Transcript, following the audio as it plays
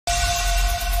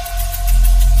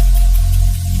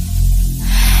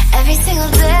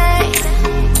single day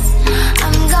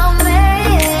I'm gonna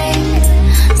make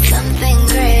something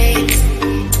great.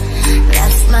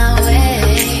 That's my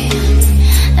way.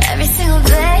 Every single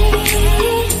day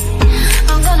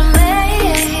I'm gonna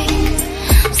make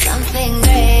something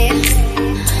great.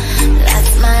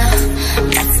 That's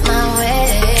my way.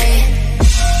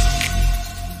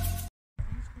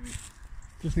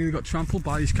 Just nearly got trampled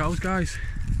by these cows, guys.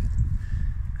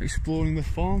 Exploring the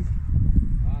farm.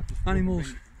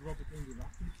 Animals.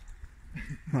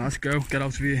 Right, let's go, get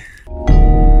out of here.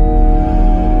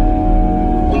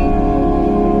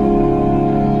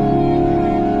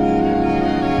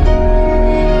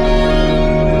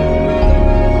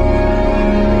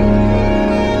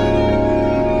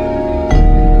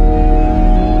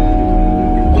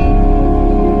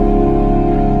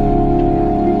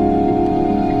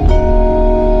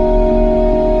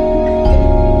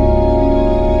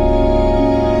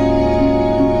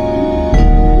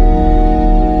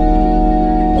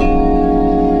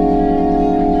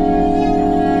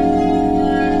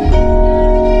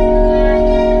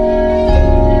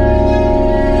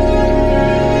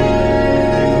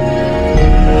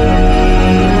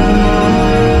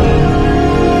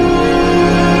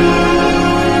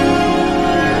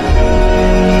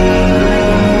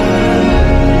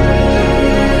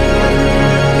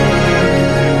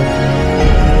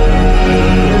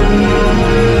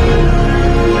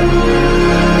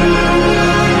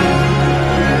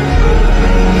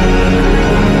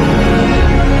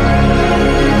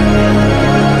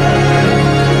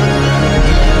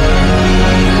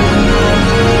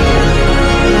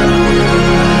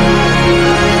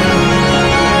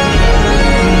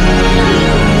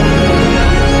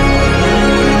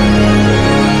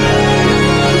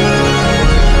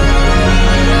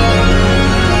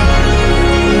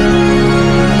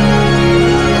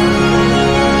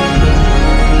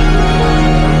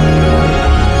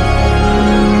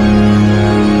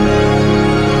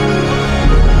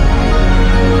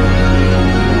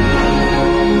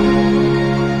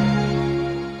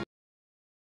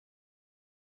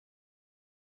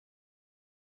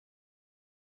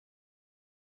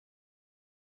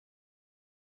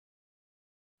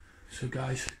 So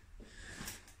guys,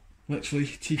 literally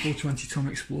T420 Tom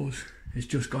Explores has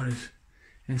just got us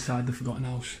inside the forgotten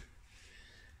house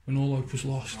when all hope was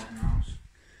lost.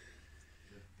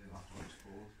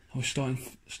 I was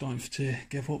starting to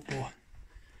give up, but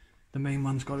the main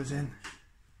man's got us in.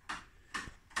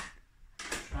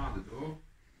 Try the door.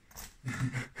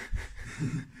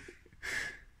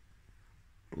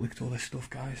 But look at all this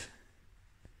stuff, guys.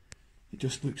 It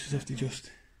just looks as if they just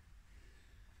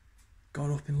got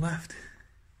up and left.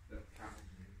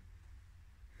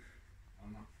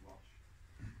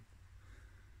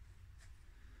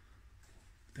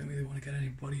 Don't really want to get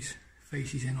anybody's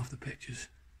faces in off the pictures.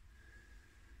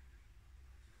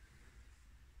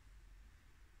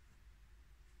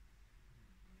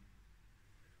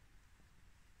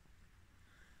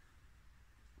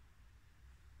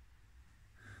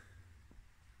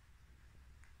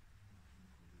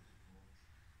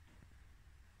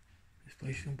 This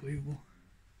place is unbelievable.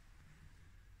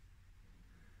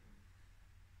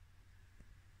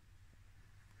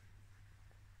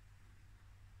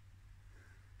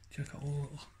 Check out all the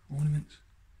little ornaments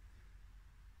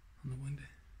on the window.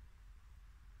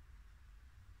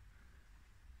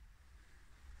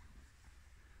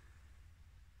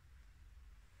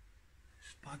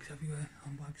 There's bags everywhere,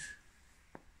 handbags.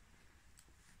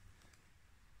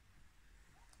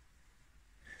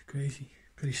 Crazy,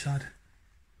 pretty sad.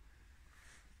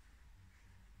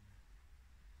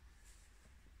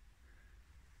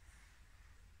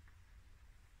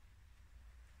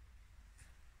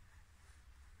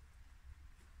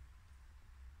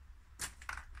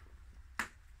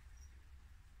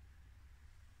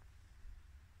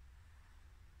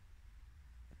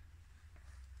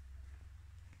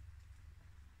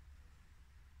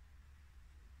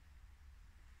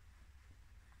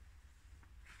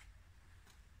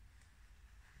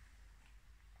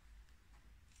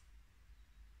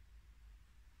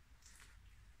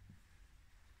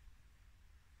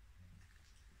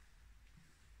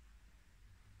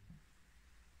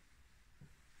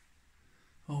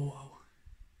 Oh wow,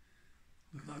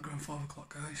 look at that grandfather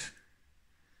clock, guys.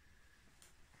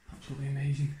 Absolutely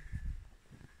amazing.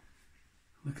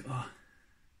 Look at that.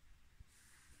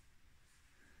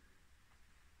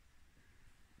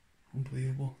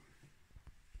 Unbelievable.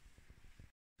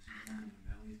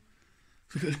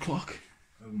 Look at this clock.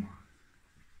 Oh my.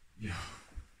 Yeah.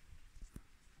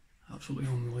 Absolutely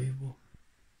unbelievable.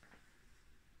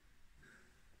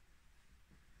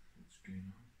 What's going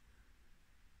on?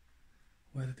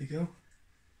 Where did they go?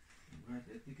 Where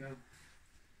did they go?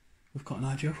 We've got an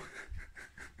eye, Joe.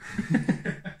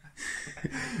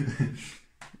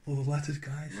 All the letters,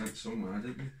 guys. Went somewhere,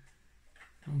 didn't we?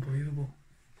 Unbelievable.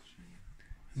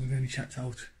 And we've only checked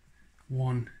out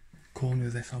one corner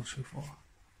of this house so far.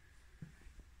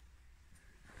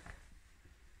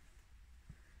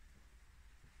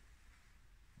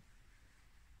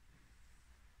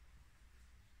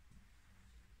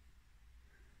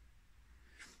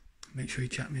 Make sure you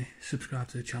check me, subscribe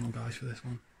to the channel, guys, for this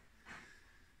one.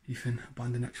 Ethan,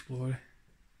 Abandoned Explorer.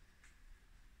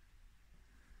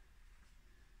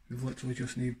 We've literally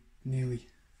just nearly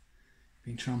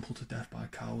been trampled to death by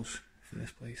cows for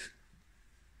this place.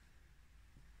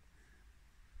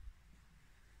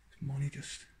 There's money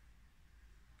just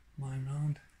lying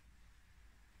around.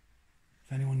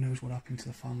 If anyone knows what happened to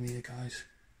the family here, guys,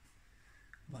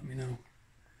 let me know.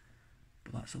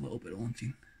 But that's a little bit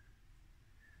haunting.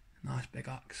 Nice big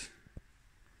axe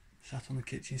sat on the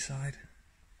kitchen side.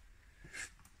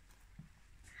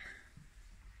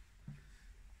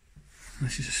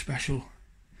 This is a special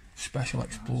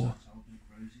explore.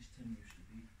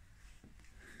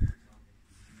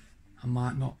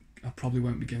 I probably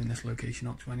won't be giving this location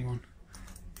out to anyone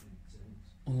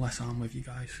unless I'm with you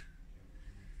guys,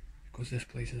 because this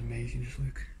place is amazing. Just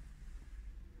look,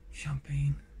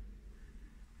 champagne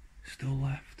still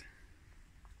left.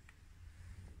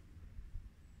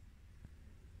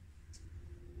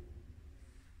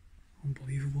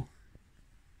 Unbelievable.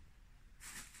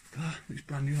 Look at that, looks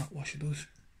brand new, that washer does.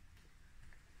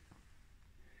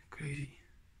 Crazy.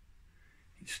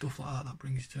 It's stuff like that that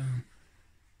brings it down.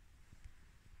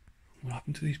 What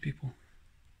happened to these people?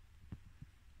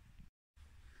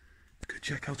 Let's go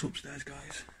check out upstairs,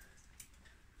 guys.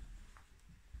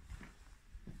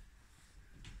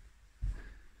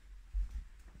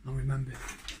 Now remember,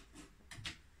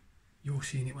 you're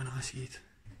seeing it when I see it.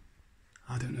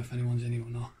 I don't know if anyone's in it or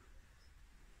not.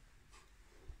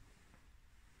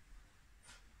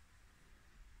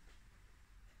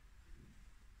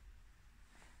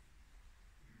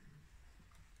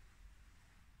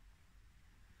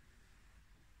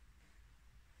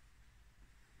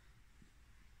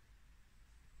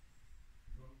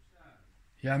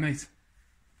 Yeah, mate.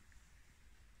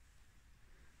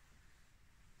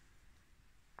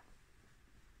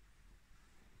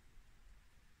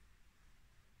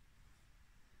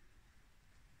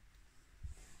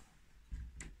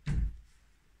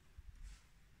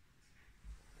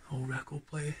 Old record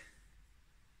player.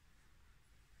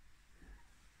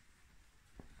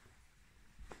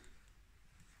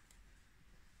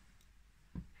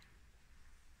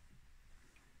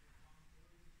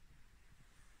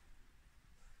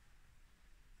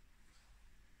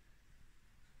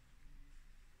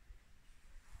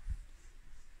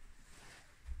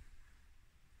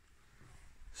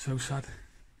 So sad.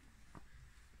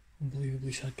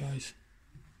 Unbelievably sad, guys.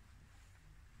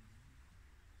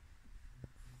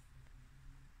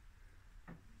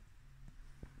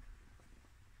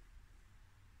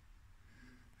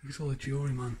 Look at all the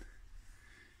jewellery, man.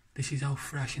 This is how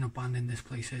fresh and abandoned this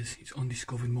place is. It's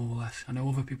undiscovered, more or less. I know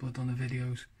other people have done the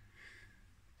videos,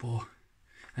 but,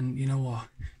 and you know what,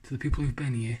 to the people who've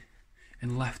been here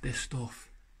and left this stuff,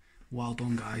 well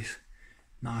done, guys.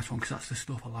 Nice one, because that's the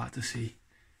stuff I like to see.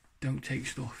 Don't take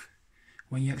stuff.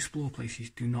 When you explore places,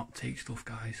 do not take stuff,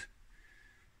 guys.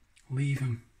 Leave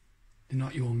them. They're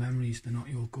not your memories, they're not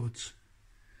your goods.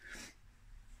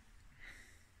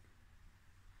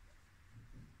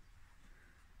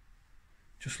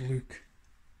 Just look.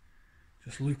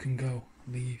 Just look and go.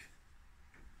 Leave.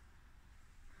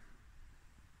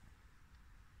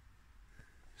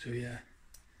 So yeah,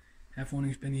 everyone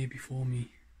who's been here before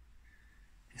me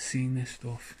has seen this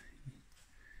stuff.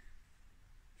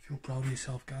 Feel proud of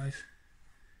yourself, guys,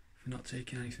 for not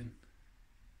taking anything.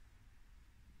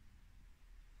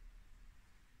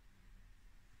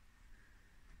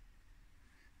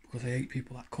 Because I hate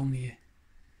people that come here,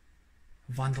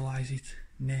 vandalise it,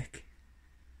 nick.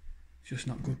 It's just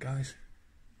not good, guys.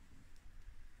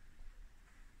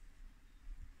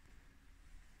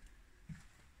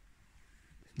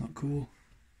 It's not cool.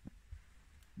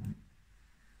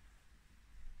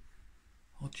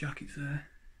 Old jackets there.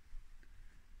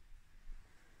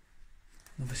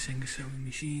 Another Singer sewing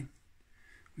machine.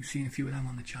 We've seen a few of them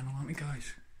on the channel, haven't we,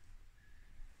 guys?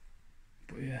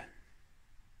 But yeah,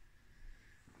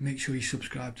 make sure you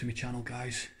subscribe to my channel,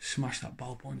 guys. Smash that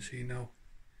bell button so you know.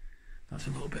 That's a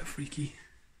little bit freaky.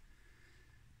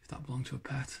 If that belonged to a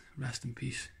pet, rest in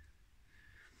peace.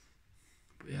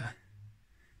 But yeah,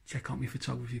 check out my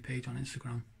photography page on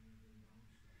Instagram,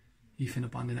 Ethan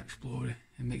Abandoned Explorer,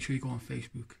 and make sure you go on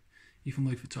Facebook Even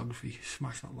Lloyd Photography,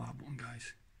 smash that like button,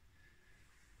 guys.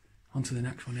 On to the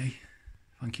next one, eh?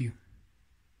 Thank you.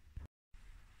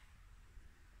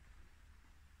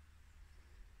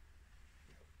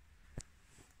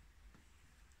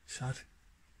 Sad.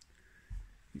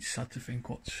 It's sad to think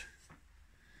what's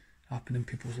happened in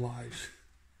people's lives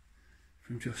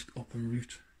from just up en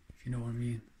route, if you know what I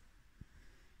mean.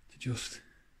 To just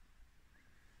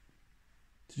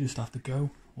have to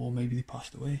go, or maybe they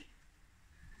passed away.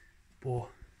 But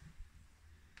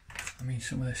I mean,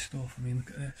 some of this stuff, I mean, look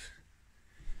at this.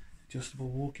 Adjustable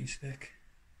walking stick.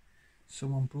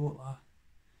 Someone brought that,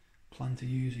 planned to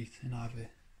use it, and either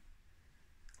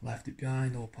left it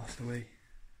behind or passed away.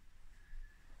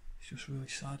 It's just really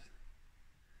sad.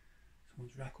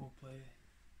 Someone's record player,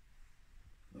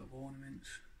 little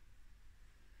ornaments.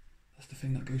 That's the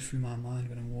thing that goes through my mind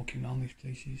when I'm walking around these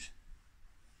places.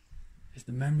 Is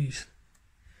the memories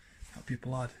that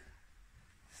people had.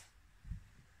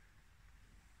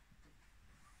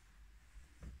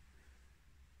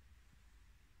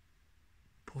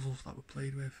 Puzzles that were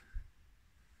played with,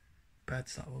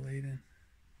 beds that were laid in,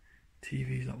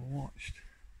 TVs that were watched,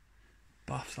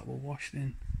 baths that were washed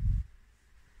in.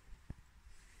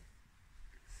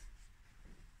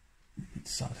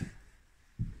 It's sad.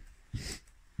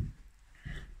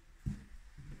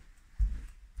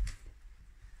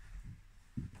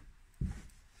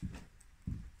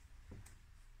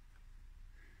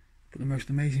 But the most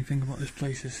amazing thing about this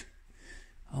place is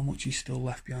how much is still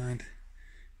left behind,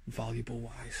 valuable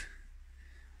wise.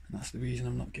 And that's the reason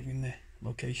I'm not giving the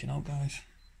location out, guys.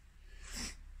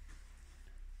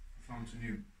 I found a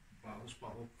new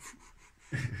bottle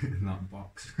in that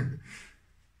box.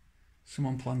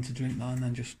 Someone planned to drink that and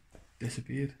then just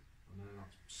disappeared. I know,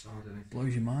 that's sad, isn't it?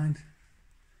 Blows your mind.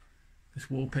 This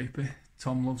wallpaper,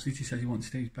 Tom loves it, he says he wants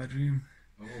it in his bedroom.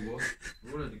 Oh, what?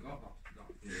 We've already got that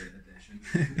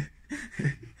edition.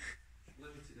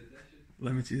 Limited edition.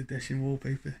 Limited edition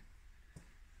wallpaper.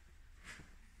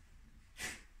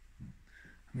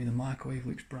 I mean, the microwave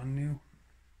looks brand new.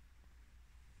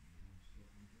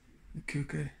 The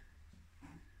cooker,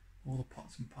 all the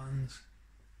pots and pans.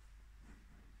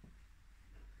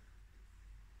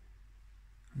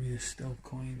 I mean, there's still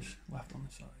coins left on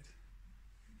the side.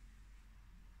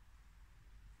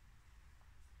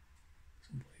 It's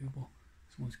unbelievable.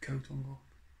 Someone's coat undone.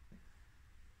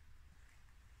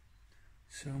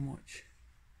 So much.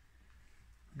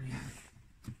 I mean,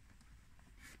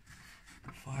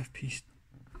 a 5-piece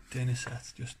dinner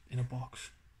set just in a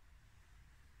box.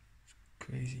 It's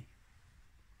crazy.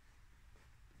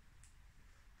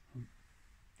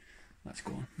 Let's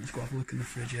go on. Let's go have a look in the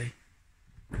fridge,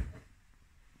 eh?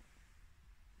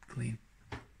 Clean.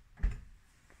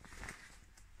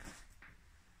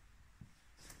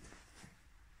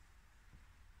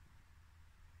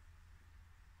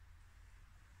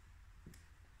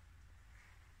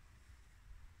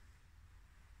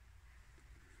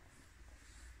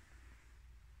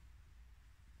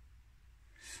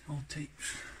 Old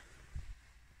tapes.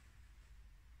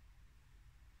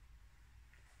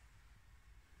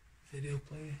 Video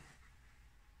player.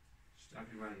 Just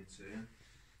everywhere you'd see it.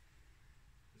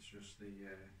 It's just the. I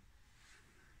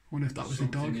wonder if that was a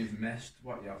something dog. you've missed.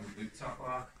 What you haven't looked at,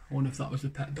 like. I wonder if that was the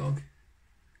pet dog.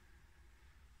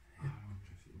 I wonder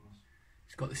if it was.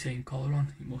 It's got the same collar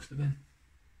on. It must have been.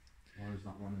 Or is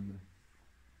that one in there?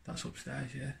 That's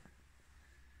upstairs, yeah.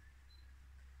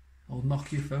 Old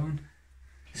Nokia phone.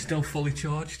 Still fully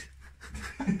charged.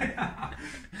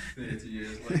 30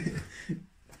 years later.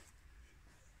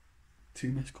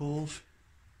 2 missed calls.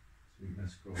 2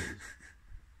 missed calls.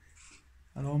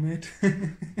 Hello, mate. Hello,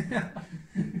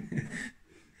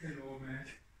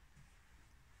 mate.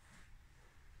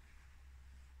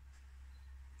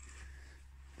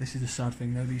 This is the sad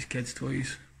thing though, these kids'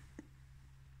 toys.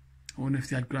 I wonder if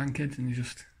they had grandkids and they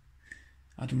just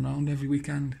had them round every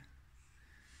weekend.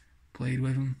 Played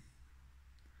with them.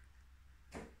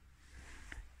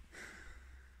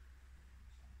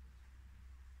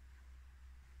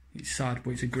 It's sad,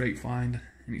 but it's a great find,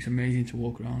 and it's amazing to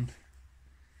walk around.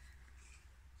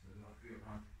 So that'd be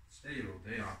around. Stay here all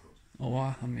day, I could.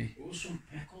 Oh, and me. Oh, some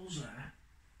pickles there.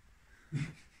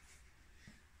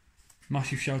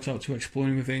 Massive shout out to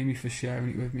Exploring with Amy for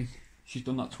sharing it with me. She's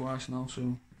done that twice now,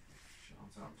 so.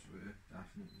 Shout out to her,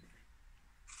 definitely.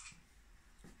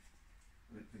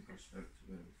 I don't think I've spoke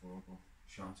to her before, but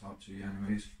shout out to you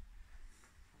anyways.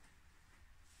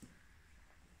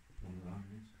 One of them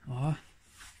is. Ah.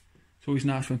 It's always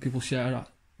nice when people share at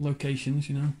locations,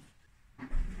 you know. Yeah,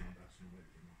 that's no way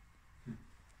to know.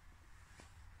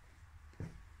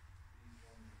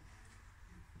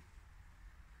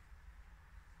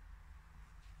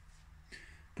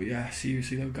 But yeah,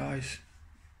 seriously though guys,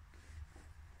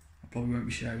 I probably won't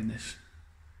be sharing this.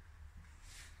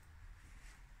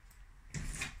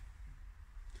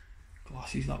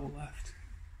 Glasses that were left.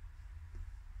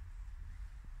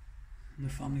 And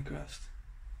the family crest.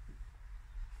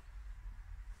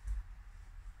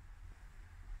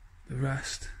 The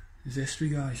rest is history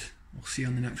guys. We'll see you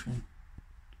on the next one.